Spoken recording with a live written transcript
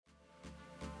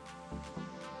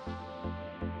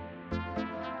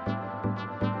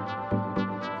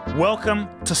Welcome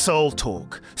to Soul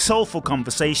Talk, soulful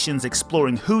conversations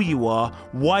exploring who you are,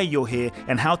 why you're here,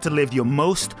 and how to live your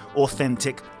most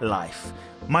authentic life.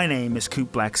 My name is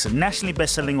Coop Blackson, nationally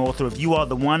best-selling author of You Are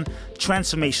the One,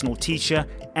 transformational teacher,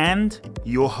 and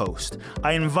your host.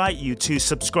 I invite you to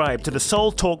subscribe to the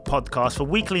Soul Talk podcast for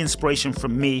weekly inspiration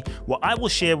from me, where I will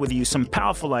share with you some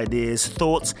powerful ideas,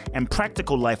 thoughts, and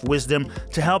practical life wisdom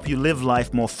to help you live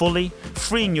life more fully,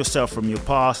 freeing yourself from your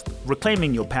past,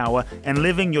 reclaiming your power, and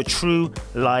living your true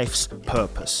life's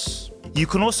purpose. You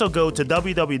can also go to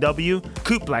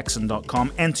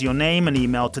www.coopblackson.com, enter your name and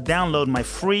email to download my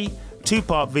free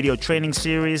 2-part video training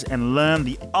series and learn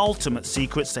the ultimate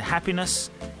secrets to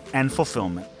happiness and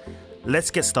fulfillment.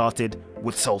 Let's get started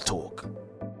with Soul Talk.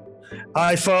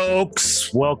 Hi,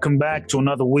 folks. Welcome back to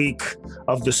another week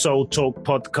of the Soul Talk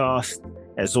podcast.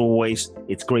 As always,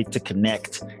 it's great to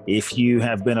connect. If you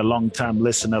have been a long-time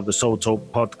listener of the Soul Talk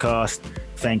podcast,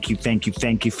 thank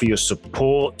you for your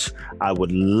support. I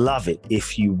would love it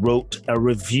if you wrote a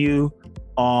review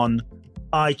on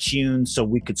iTunes so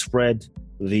we could spread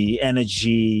the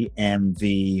energy and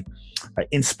the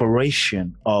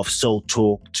inspiration of Soul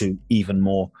Talk to even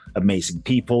more amazing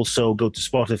people. So go to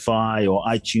Spotify or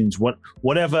iTunes,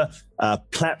 whatever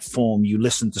platform you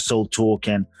listen to Soul Talk,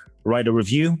 and write a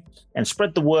review and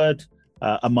spread the word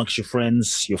amongst your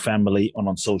friends, your family,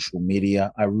 on social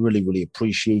media. I really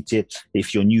appreciate it.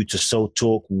 If you're new to Soul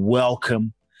Talk,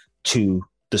 welcome to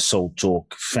the Soul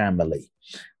Talk family.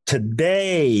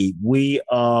 Today, we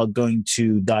are going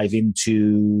to dive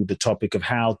into the topic of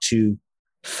how to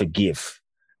forgive.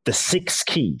 The 6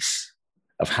 keys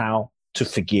of how to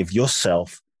forgive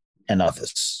yourself and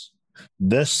others.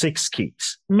 The 6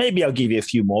 keys. Maybe I'll give you a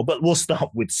few more, but we'll start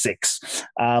with 6.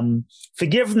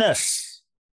 Forgiveness.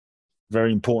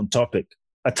 Very important topic.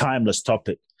 A timeless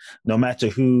topic. No matter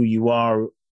who you are,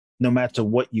 no matter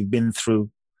what you've been through,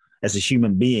 as a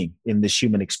human being in this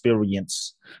human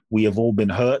experience, we have all been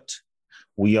hurt.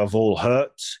 We have all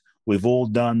hurt. We've all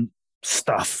done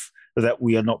stuff that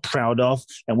we are not proud of.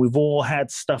 And we've all had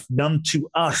stuff done to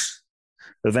us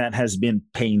that has been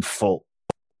painful.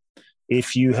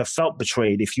 If you have felt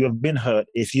betrayed, if you have been hurt,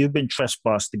 if you've been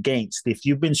trespassed against, if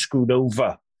you've been screwed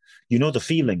over, you know the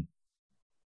feeling.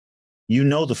 You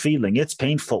know the feeling. It's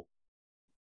painful.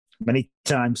 Many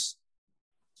times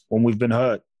when we've been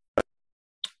hurt,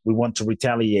 we want to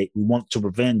retaliate. We want to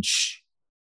revenge.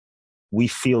 We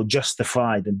feel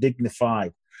justified and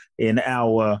dignified in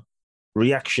our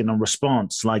reaction and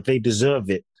response, like they deserve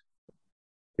it.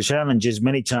 The challenge is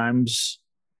many times,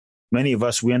 many of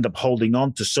us, we end up holding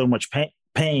on to so much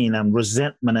pain and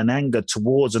resentment and anger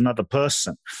towards another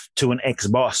person, to an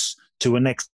ex-boss, to an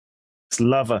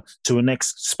ex-lover, to an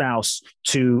ex-spouse,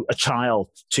 to a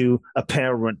child, to a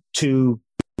parent, to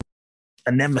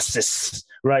a nemesis,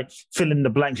 right? Fill in the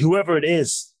blank, whoever it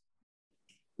is.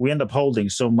 We end up holding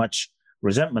so much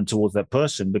resentment towards that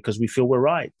person because we feel we're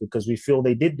right, because we feel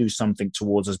they did do something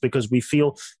towards us, because we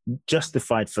feel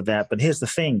justified for that. But here's the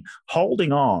thing,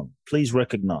 holding on, please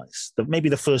recognize that maybe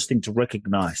the first thing to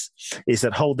recognize is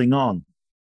that holding on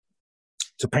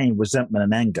to pain, resentment,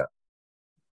 and anger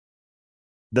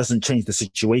doesn't change the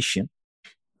situation,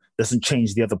 doesn't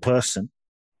change the other person,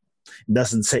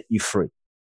 doesn't set you free.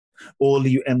 All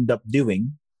you end up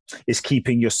doing is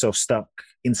keeping yourself stuck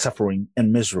in suffering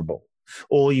and miserable.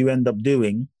 All you end up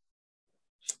doing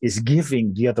is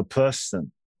giving the other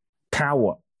person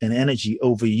power and energy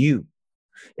over you.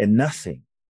 And nothing,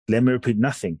 let me repeat,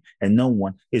 nothing and no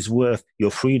one is worth your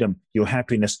freedom, your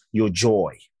happiness, your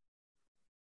joy.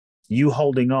 You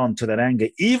holding on to that anger,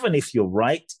 even if you're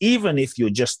right, even if you're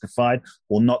justified,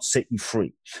 will not set you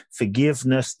free.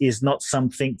 Forgiveness is not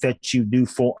something that you do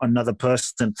for another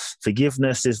person.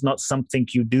 Forgiveness is not something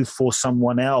you do for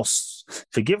someone else.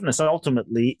 Forgiveness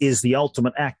ultimately is the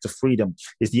ultimate act of freedom,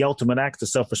 is the ultimate act of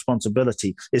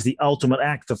self-responsibility, is the ultimate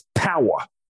act of power.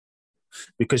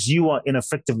 Because you are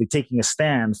ineffectively taking a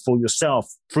stand for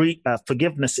yourself.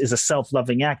 Forgiveness is a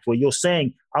self-loving act where you're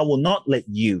saying, I will not let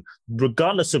you,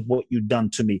 regardless of what you've done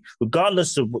to me,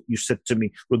 regardless of what you said to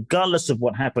me, regardless of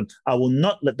what happened, I will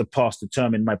not let the past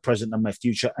determine my present and my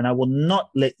future, and I will not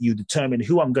let you determine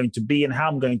who I'm going to be and how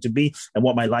I'm going to be and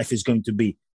what my life is going to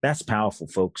be. That's powerful,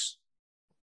 folks.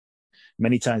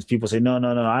 Many times people say, no,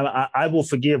 I will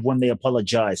forgive when they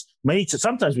apologize.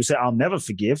 Sometimes we say, I'll never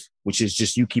forgive, which is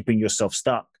just you keeping yourself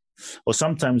stuck. Or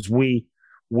sometimes we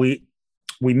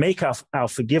make our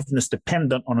forgiveness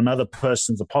dependent on another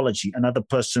person's apology, another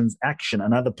person's action,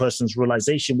 another person's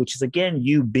realization, which is, again,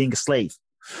 you being a slave.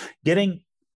 Getting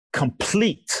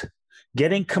complete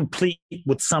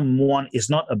with someone is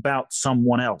not about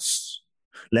someone else.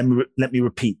 Let me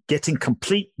repeat. Getting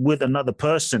complete with another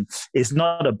person is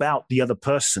not about the other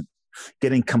person.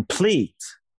 Getting complete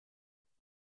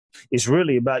is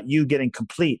really about you getting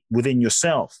complete within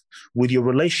yourself, with your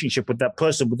relationship with that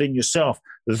person within yourself.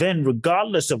 Then,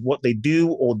 regardless of what they do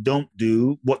or don't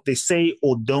do, what they say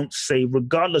or don't say,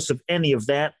 regardless of any of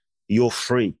that, you're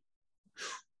free.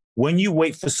 When you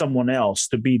wait for someone else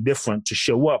to be different, to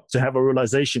show up, to have a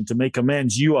realization, to make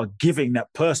amends, you are giving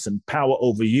that person power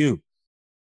over you.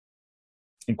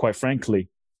 And quite frankly,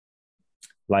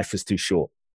 life is too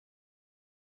short.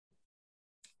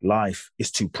 Life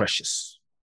is too precious.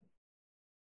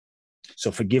 So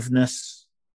forgiveness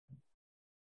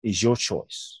is your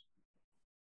choice.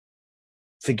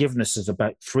 Forgiveness is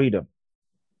about freedom.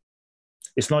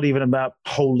 It's not even about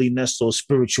holiness or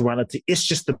spirituality. It's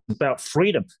just about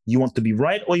freedom. You want to be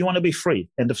right or you want to be free.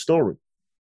 End of story.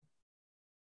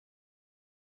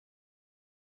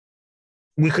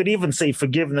 We could even say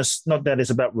forgiveness, not that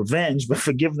it's about revenge, but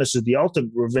forgiveness is the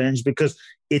ultimate revenge, because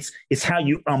it's how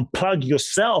you unplug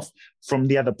yourself from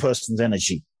the other person's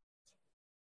energy.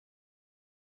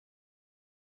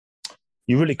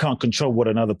 You really can't control what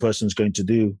another person's going to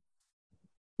do,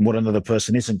 what another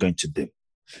person isn't going to do.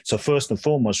 So first and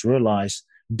foremost, realize,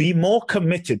 be more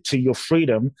committed to your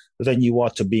freedom than you are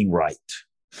to being right.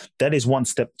 That is one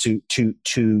step to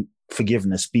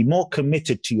forgiveness. Be more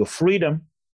committed to your freedom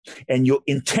and your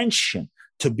intention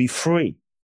to be free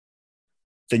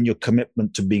than your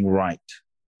commitment to being right.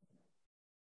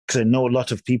 Because I know a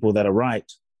lot of people that are right,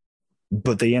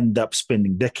 but they end up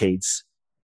spending decades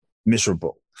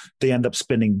miserable. They end up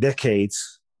spending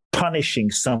decades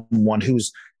punishing someone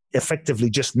who's effectively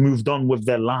just moved on with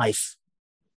their life,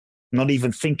 not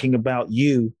even thinking about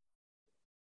you.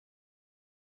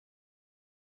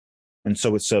 And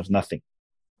so it serves nothing.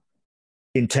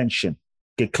 Intention.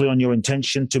 Get clear on your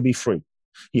intention to be free.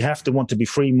 You have to want to be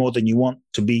free more than you want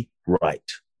to be right.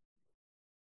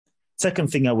 Second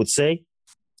thing I would say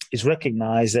is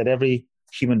recognize that every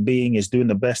human being is doing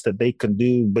the best that they can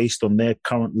do based on their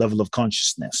current level of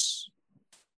consciousness.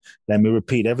 Let me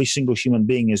repeat, every single human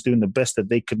being is doing the best that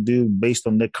they can do based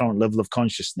on their current level of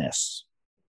consciousness.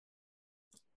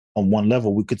 On one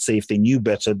level, we could say if they knew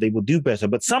better, they would do better.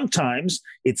 But sometimes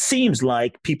it seems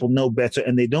like people know better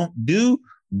and they don't do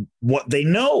what they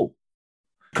know,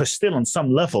 because still on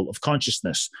some level of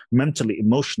consciousness, mentally,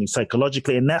 emotionally,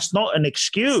 psychologically, and that's not an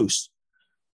excuse.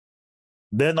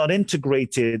 They're not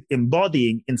integrated,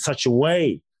 embodying in such a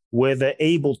way where they're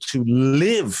able to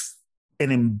live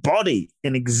and embody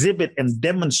and exhibit and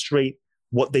demonstrate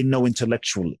what they know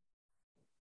intellectually.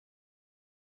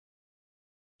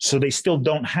 So they still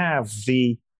don't have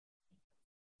the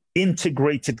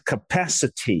integrated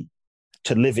capacity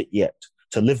to live it yet,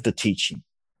 to live the teaching.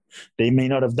 They may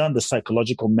not have done the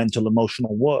psychological, mental,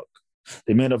 emotional work.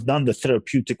 They may not have done the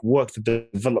therapeutic work, the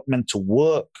developmental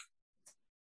work.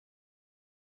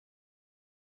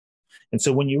 And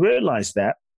so when you realize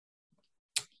that,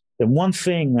 then one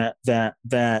thing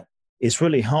that is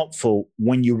really helpful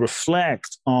when you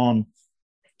reflect on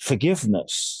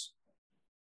forgiveness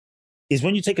is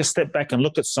when you take a step back and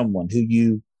look at someone who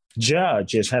you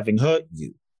judge as having hurt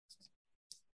you.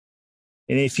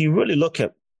 And if you really look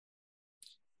at,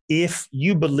 if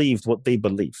you believed what they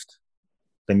believed,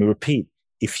 let me repeat,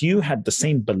 if you had the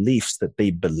same beliefs that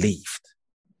they believed,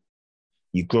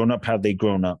 you've grown up how they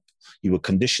grown up, you were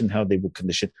conditioned how they were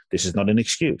conditioned. This is not an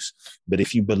excuse. But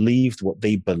if you believed what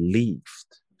they believed,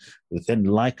 then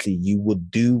likely you would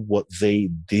do what they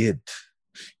did.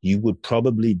 You would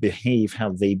probably behave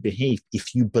how they behaved.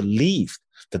 If you believed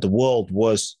that the world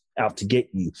was out to get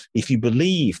you, if you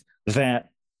believed that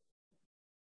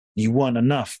you weren't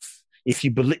enough, if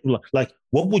you believe, like,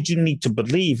 what would you need to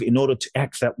believe in order to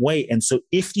act that way? And so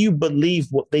if you believed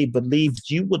what they believed,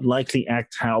 you would likely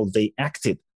act how they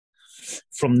acted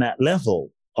from that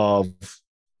level of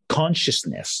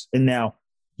consciousness. And now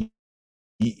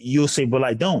you'll say, well,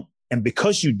 I don't. And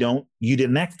because you don't, you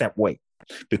didn't act that way.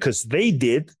 Because they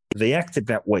did, they acted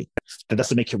that way. That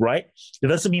doesn't make it right. That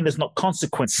doesn't mean there's not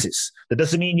consequences. That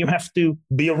doesn't mean you have to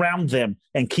be around them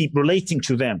and keep relating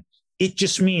to them. It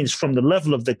just means from the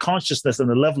level of their consciousness and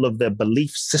the level of their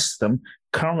belief system,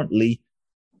 currently,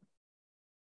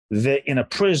 they're in a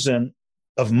prison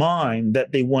of mind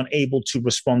that they weren't able to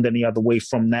respond any other way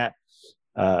from that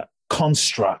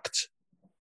construct.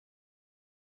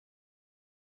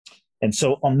 And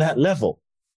so on that level,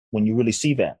 when you really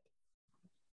see that,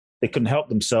 they couldn't help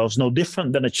themselves, no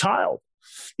different than a child.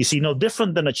 You see, no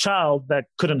different than a child that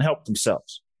couldn't help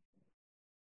themselves.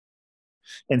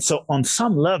 And so on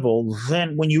some level,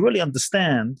 then when you really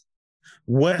understand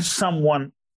where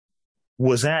someone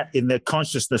was at in their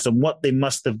consciousness and what they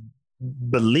must have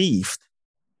believed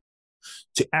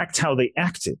to act how they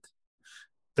acted,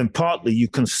 then partly you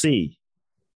can see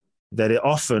that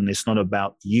often it's not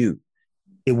about you.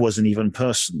 It wasn't even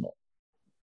personal.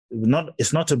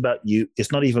 It's not about you.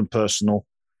 It's not even personal.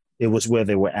 It was where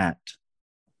they were at.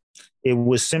 It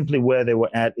was simply where they were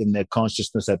at in their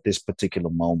consciousness at this particular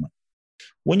moment.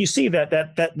 When you see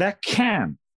that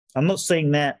can, I'm not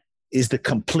saying that is the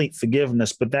complete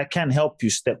forgiveness, but that can help you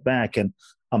step back and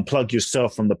unplug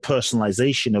yourself from the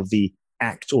personalization of the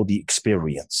act or the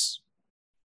experience.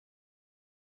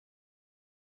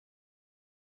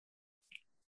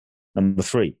 Number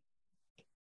 3.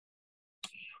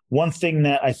 One thing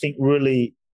that I think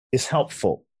really is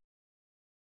helpful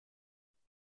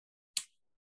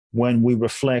when we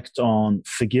reflect on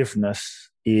forgiveness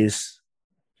is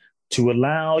to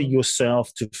allow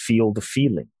yourself to feel the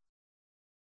feeling,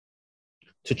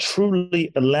 to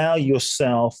truly allow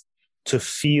yourself to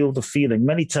feel the feeling.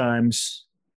 Many times,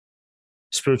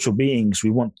 spiritual beings, we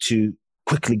want to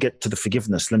quickly get to the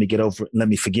forgiveness. Let me get over it. Let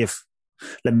me forgive.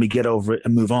 Let me get over it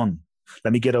and move on.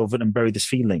 Let me get over it and bury this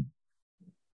feeling.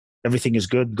 Everything is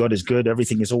good. God is good.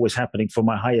 Everything is always happening for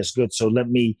my highest good. So let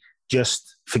me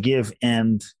just forgive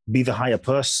and be the higher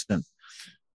person,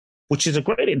 which is a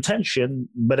great intention.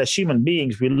 But as human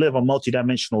beings, we live on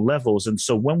multidimensional levels. And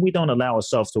so when we don't allow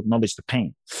ourselves to acknowledge the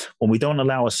pain, when we don't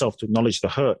allow ourselves to acknowledge the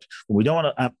hurt, when we don't,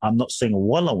 I'm not saying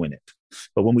wallow in it,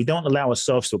 but when we don't allow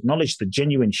ourselves to acknowledge the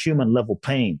genuine human level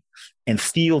pain and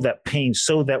feel that pain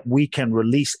so that we can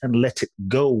release and let it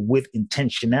go with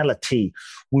intentionality,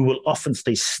 we will often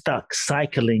stay stuck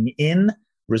cycling in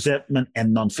resentment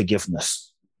and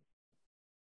non-forgiveness.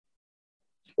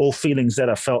 All feelings that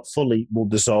are felt fully will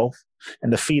dissolve,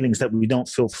 and the feelings that we don't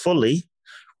feel fully,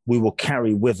 we will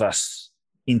carry with us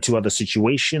into other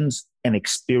situations and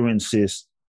experiences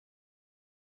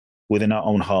within our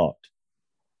own heart.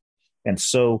 And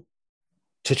so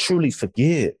to truly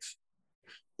forgive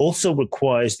also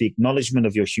requires the acknowledgement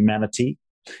of your humanity,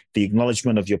 the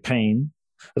acknowledgement of your pain,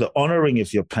 the honoring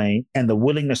of your pain, and the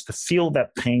willingness to feel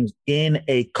that pain in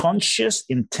a conscious,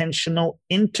 intentional,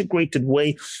 integrated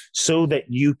way so that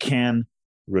you can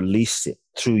release it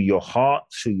through your heart,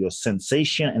 through your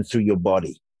sensation, and through your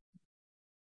body.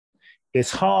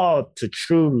 It's hard to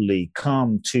truly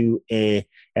come to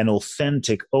an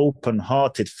authentic,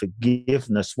 open-hearted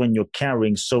forgiveness when you're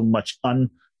carrying so much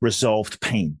unresolved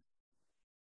pain.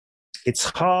 It's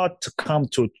hard to come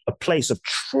to a place of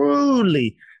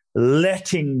truly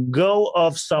letting go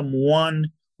of someone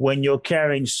when you're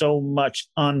carrying so much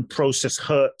unprocessed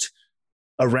hurt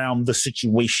around the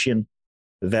situation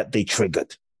that they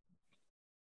triggered.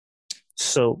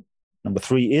 So, number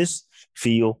 3 is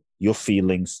feel your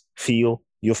feelings. Feel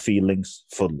your feelings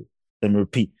fully. Let me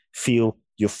repeat, feel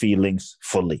your feelings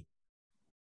fully.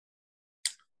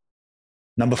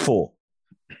 Number 4,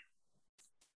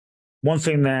 one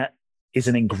thing that is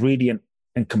an ingredient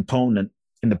and component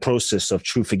in the process of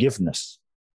true forgiveness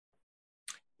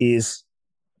is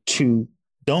to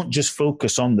don't just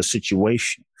focus on the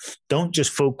situation. Don't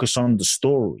just focus on the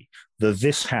story.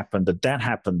 This happened, that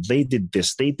happened, they did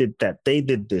this, they did that, they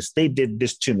did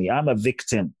this to me. I'm a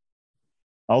victim.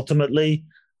 Ultimately,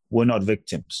 we're not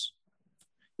victims.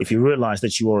 If you realize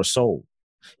that you are a soul,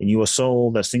 and you are a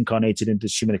soul that's incarnated into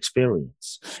this human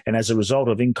experience, and as a result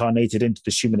of incarnated into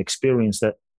this human experience,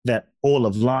 that all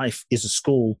of life is a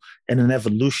school and an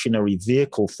evolutionary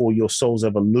vehicle for your soul's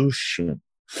evolution,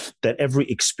 that every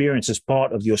experience is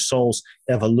part of your soul's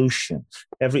evolution.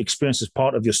 Every experience is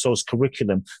part of your soul's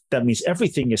curriculum. That means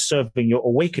everything is serving your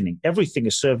awakening. Everything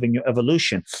is serving your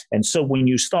evolution. And so when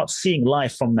you start seeing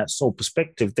life from that soul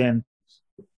perspective, then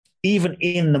even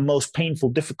in the most painful,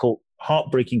 difficult,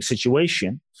 heartbreaking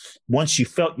situation, once you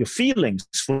felt your feelings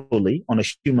fully on a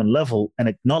human level and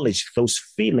acknowledge those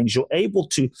feelings, you're able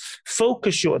to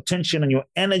focus your attention and your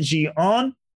energy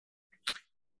on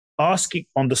asking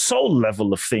on the soul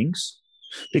level of things.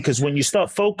 Because when you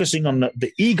start focusing on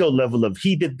the ego level of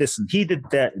he did this and he did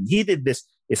that and he did this,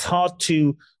 it's hard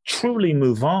to truly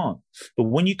move on. But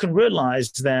when you can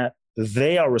realize that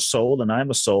they are a soul and I'm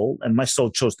a soul and my soul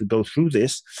chose to go through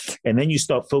this, and then you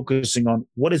start focusing on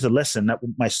what is a lesson that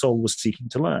my soul was seeking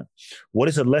to learn? What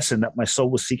is a lesson that my soul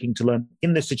was seeking to learn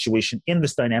in this situation, in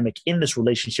this dynamic, in this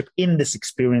relationship, in this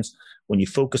experience? When you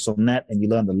focus on that and you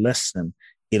learn the lesson,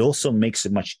 it also makes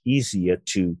it much easier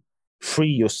to free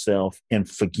yourself and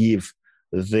forgive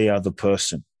the other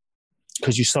person,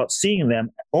 because you start seeing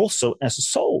them also as a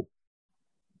soul.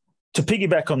 To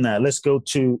piggyback on that, let's go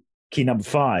to key number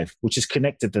 5, which is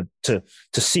connected to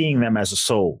seeing them as a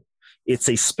soul, it's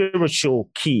a spiritual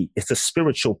key. It's a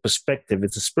spiritual perspective.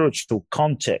 It's a spiritual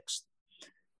context.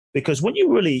 Because when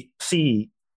you really see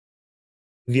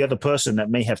the other person that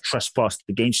may have trespassed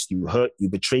against you, hurt you,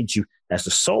 betrayed you as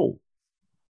a soul,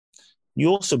 you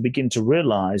also begin to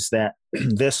realize that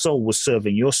their soul was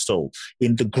serving your soul.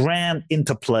 In the grand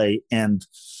interplay and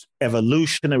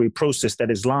evolutionary process that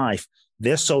is life,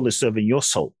 their soul is serving your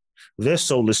soul. Their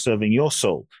soul is serving your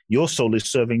soul. Your soul is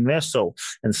serving their soul.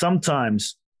 And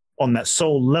sometimes on that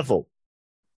soul level,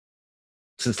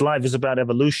 since life is about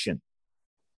evolution,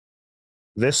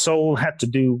 their soul had to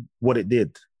do what it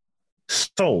did.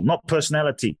 Soul, not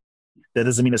personality. That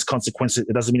doesn't mean it's consequences.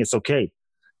 It doesn't mean it's okay.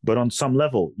 But on some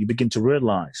level, you begin to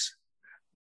realize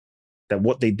that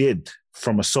what they did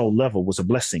from a soul level was a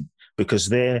blessing, because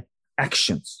their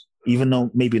actions, even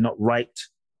though maybe not right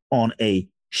on a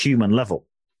human level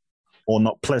or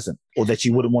not pleasant, or that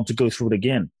you wouldn't want to go through it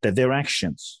again, that their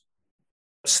actions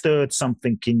stirred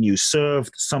something in you,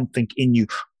 served something in you,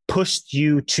 pushed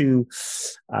you to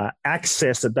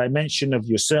access a dimension of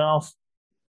yourself,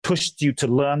 pushed you to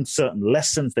learn certain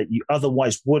lessons that you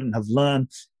otherwise wouldn't have learned.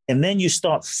 And then you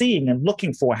start seeing and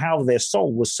looking for how their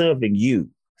soul was serving you.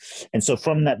 And so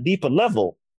from that deeper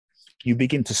level, you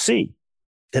begin to see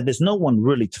that there's no one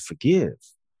really to forgive,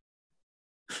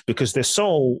 because their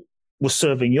soul was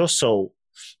serving your soul,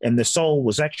 and their soul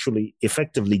was actually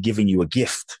effectively giving you a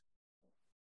gift.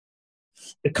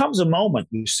 There comes a moment,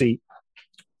 you see,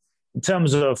 in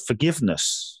terms of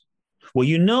forgiveness, where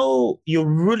you know you're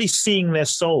really seeing their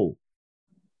soul.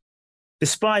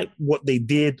 Despite what they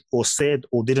did or said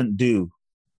or didn't do,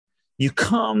 you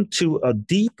come to a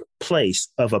deep place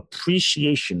of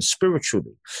appreciation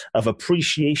spiritually, of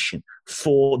appreciation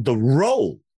for the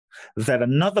role that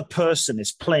another person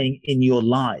is playing in your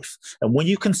life. And when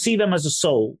you can see them as a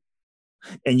soul,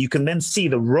 and you can then see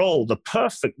the role, the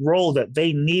perfect role that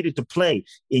they needed to play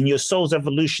in your soul's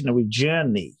evolutionary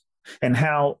journey, and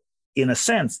how, in a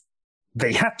sense,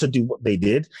 they had to do what they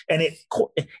did, and it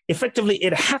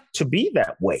had to be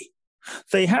that way.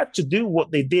 They had to do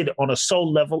what they did on a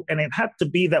soul level, and it had to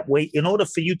be that way in order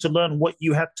for you to learn what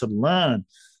you had to learn.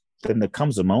 Then there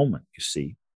comes a moment, you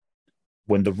see,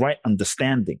 when the right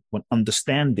understanding, when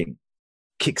understanding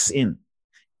kicks in,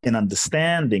 and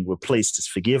understanding replaces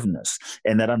forgiveness,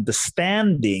 and that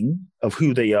understanding of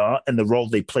who they are and the role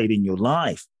they played in your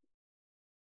life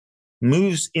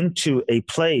moves into a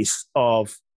place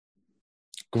of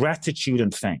gratitude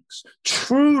and thanks.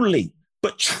 Truly,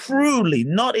 but truly,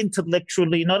 not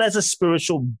intellectually, not as a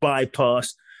spiritual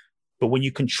bypass, but when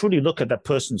you can truly look at that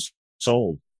person's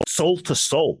soul, soul to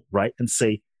soul, right? And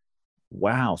say,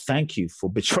 wow, thank you for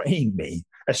betraying me.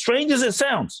 As strange as it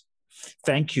sounds,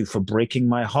 thank you for breaking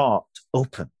my heart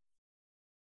open.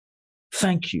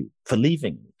 Thank you for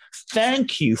leaving me.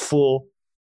 Thank you for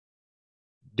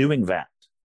doing that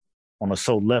on a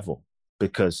soul level,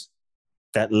 because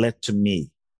that led to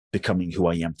me becoming who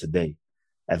I am today.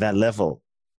 At that level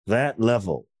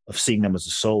of seeing them as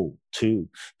a soul too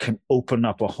can open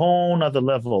up a whole nother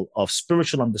level of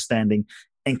spiritual understanding,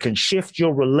 and can shift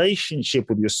your relationship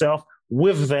with yourself,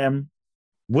 with them,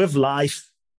 with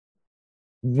life,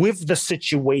 with the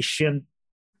situation,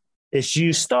 as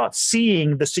you start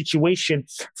seeing the situation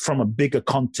from a bigger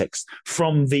context,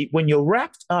 when you're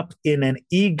wrapped up in an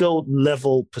ego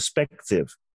level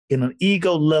perspective, in an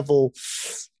ego level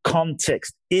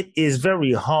context, it is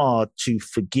very hard to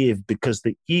forgive, because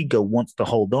the ego wants to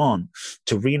hold on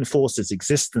to reinforce its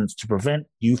existence, to prevent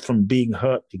you from being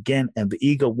hurt again. And the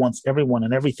ego wants everyone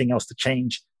and everything else to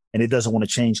change, and it doesn't want to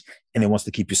change, and it wants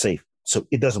to keep you safe. So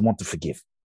it doesn't want to forgive.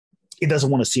 It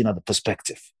doesn't want to see another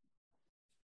perspective.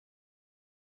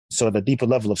 So at the deeper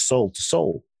level of soul to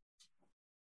soul,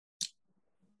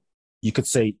 you could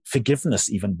say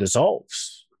forgiveness even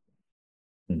dissolves.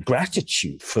 And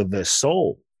gratitude for the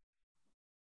soul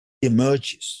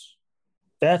emerges.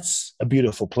 That's a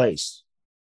beautiful place.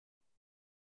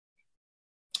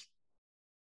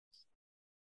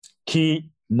 Key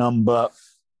number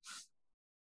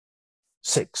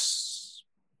 6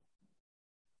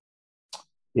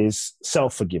 is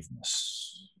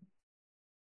self-forgiveness.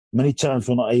 Many times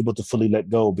we're not able to fully let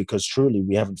go because truly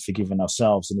we haven't forgiven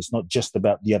ourselves. And it's not just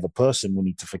about the other person we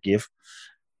need to forgive,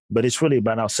 but it's really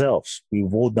about ourselves.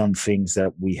 We've all done things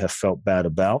that we have felt bad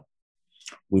about.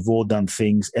 We've all done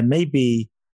things, and maybe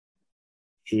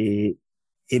it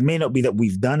may not be that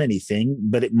we've done anything,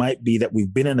 but it might be that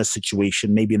we've been in a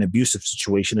situation, maybe an abusive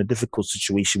situation, a difficult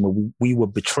situation where we were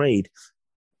betrayed,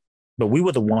 but we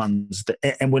were the ones that,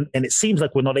 and it seems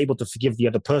like we're not able to forgive the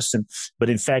other person, but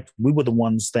in fact, we were the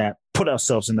ones that put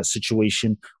ourselves in that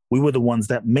situation. We were the ones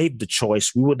that made the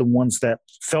choice. We were the ones that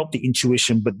felt the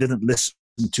intuition but didn't listen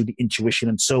to the intuition.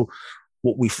 And so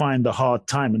what we find the hard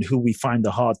time and who we find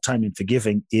the hard time in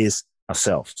forgiving is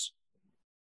ourselves.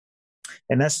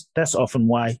 And that's often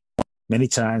why many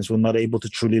times we're not able to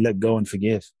truly let go and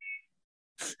forgive.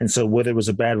 And so whether it was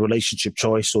a bad relationship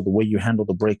choice or the way you handled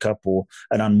the breakup or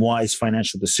an unwise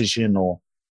financial decision, or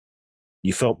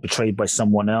you felt betrayed by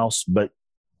someone else, but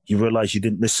you realize you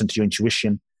didn't listen to your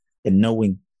intuition and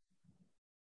knowing,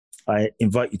 I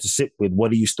invite you to sit with,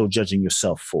 what are you still judging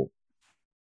yourself for?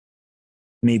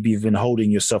 Maybe you've been holding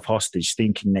yourself hostage,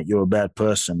 thinking that you're a bad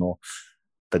person or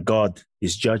that God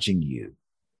is judging you.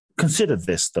 Consider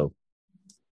this, though.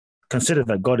 Consider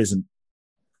that God isn't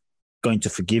going to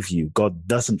forgive you. God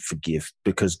doesn't forgive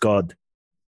because God,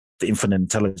 the infinite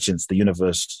intelligence, the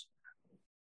universe,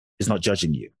 is not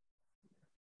judging you.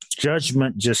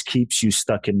 Judgment just keeps you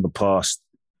stuck in the past.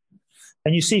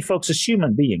 And you see, folks, as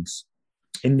human beings,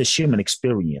 in this human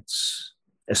experience,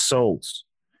 as souls,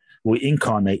 we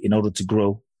incarnate in order to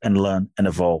grow and learn and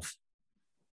evolve.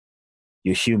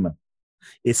 You're human.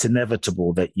 It's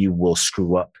inevitable that you will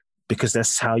screw up because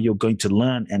that's how you're going to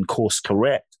learn and course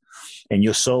correct. And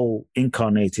your soul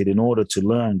incarnated in order to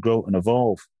learn, grow, and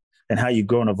evolve. And how you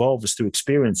grow and evolve is through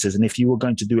experiences. And if you were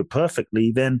going to do it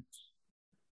perfectly, then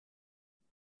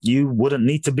you wouldn't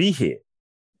need to be here.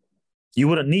 You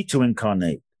wouldn't need to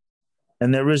incarnate.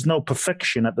 And there is no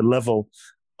perfection at the level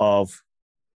of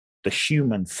the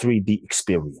human 3D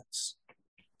experience.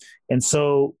 And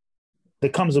so there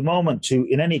comes a moment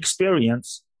in any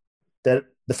experience, that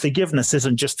the forgiveness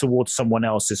isn't just towards someone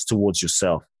else, it's towards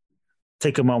yourself.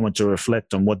 Take a moment to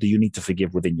reflect on, what do you need to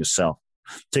forgive within yourself?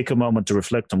 Take a moment to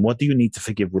reflect on, what do you need to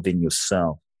forgive within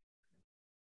yourself?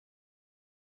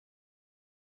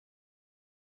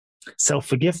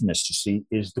 Self-forgiveness, you see,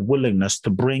 is the willingness to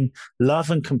bring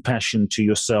love and compassion to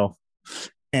yourself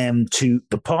and to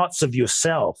the parts of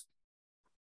yourself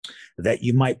that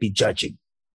you might be judging.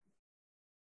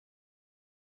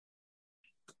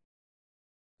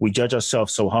 We judge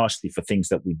ourselves so harshly for things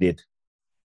that we did,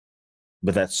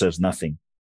 but that serves nothing.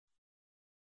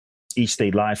 Each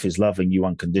day life is loving you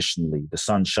unconditionally. The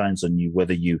sun shines on you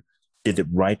whether you did it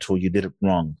right or you did it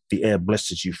wrong. The air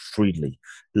blesses you freely.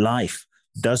 Life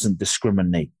doesn't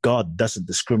discriminate. God doesn't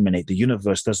discriminate. The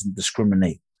universe doesn't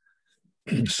discriminate.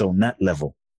 So on that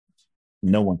level,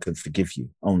 no one can forgive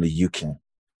you. Only you can.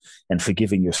 And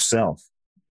forgiving yourself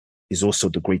is also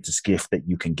the greatest gift that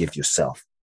you can give yourself.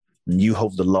 And you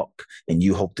hold the lock and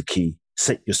you hold the key.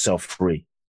 Set yourself free.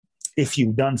 If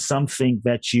you've done something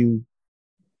that you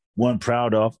weren't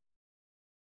proud of,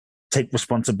 take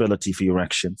responsibility for your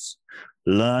actions.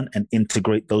 Learn and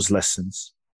integrate those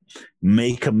lessons.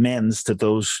 Make amends to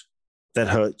those that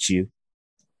hurt you.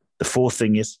 The fourth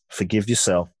thing is forgive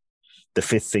yourself. The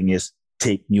fifth thing is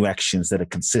take new actions that are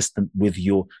consistent with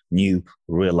your new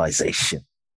realization.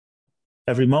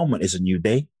 Every moment is a new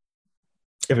day.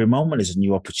 Every moment is a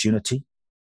new opportunity.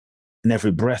 And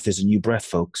every breath is a new breath,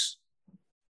 folks.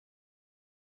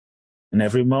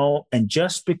 And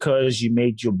just because you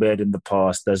made your bed in the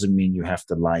past doesn't mean you have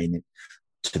to lie in it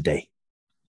today.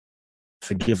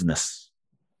 Forgiveness.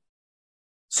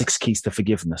 6 keys to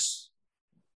forgiveness.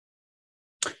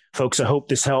 Folks, I hope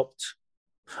this helped.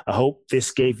 I hope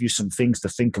this gave you some things to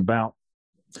think about.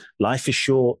 Life is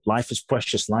short. Life is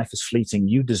precious. Life is fleeting.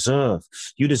 You deserve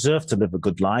to live a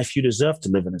good life. You deserve to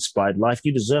live an inspired life.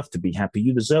 You deserve to be happy.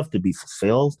 You deserve to be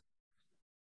fulfilled.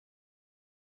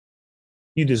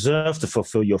 You deserve to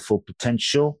fulfill your full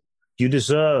potential. You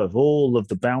deserve all of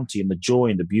the bounty and the joy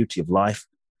and the beauty of life.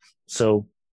 So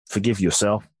forgive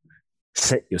yourself.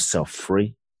 Set yourself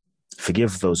free.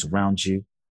 Forgive those around you.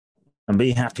 And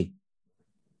be happy.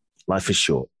 Life is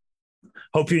short.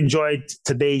 Hope you enjoyed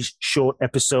today's short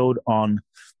episode on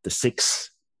the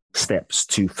 6 steps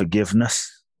to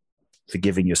forgiveness.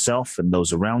 Forgiving yourself and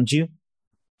those around you.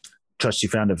 Trust you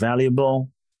found it valuable.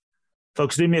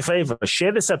 Folks, do me a favor.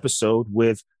 Share this episode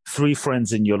with 3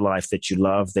 friends in your life that you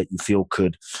love, that you feel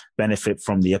could benefit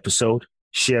from the episode.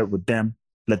 Share it with them.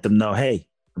 Let them know, hey,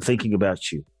 I'm thinking about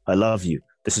you. I love you.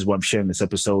 This is why I'm sharing this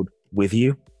episode with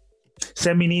you.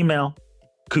 Send me an email,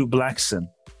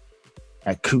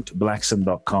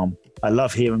 kootblackson@kootblackson.com. I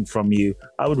love hearing from you.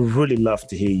 I would really love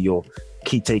to hear your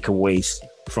key takeaways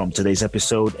from today's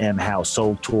episode and how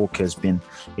Soul Talk has been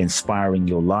inspiring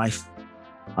your life.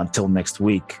 Until next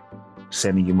week,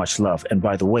 sending you much love. And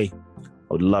by the way,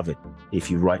 I would love it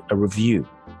if you write a review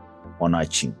on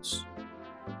iTunes.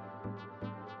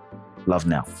 Love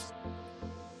now.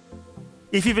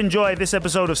 If you've enjoyed this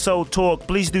episode of Soul Talk,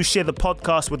 please do share the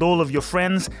podcast with all of your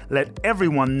friends. Let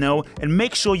everyone know and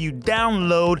make sure you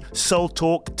download Soul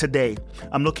Talk today.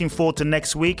 I'm looking forward to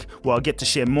next week where I'll get to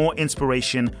share more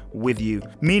inspiration with you.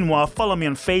 Meanwhile, follow me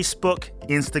on Facebook,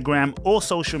 Instagram, or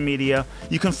social media.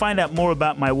 You can find out more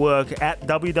about my work at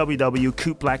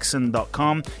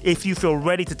www.coopblackson.com. If you feel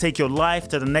ready to take your life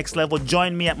to the next level,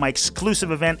 join me at my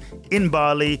exclusive event in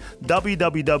Bali,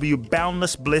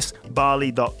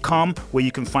 www.boundlessblissbali.com, where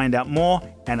you can find out more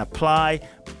and apply.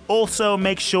 Also,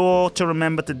 make sure to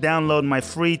remember to download my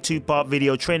free 2-part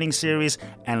video training series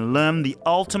and learn the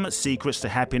ultimate secrets to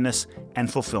happiness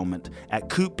and fulfillment at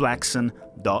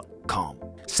coopblackson.com.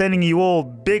 Sending you all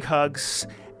big hugs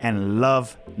and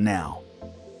love now.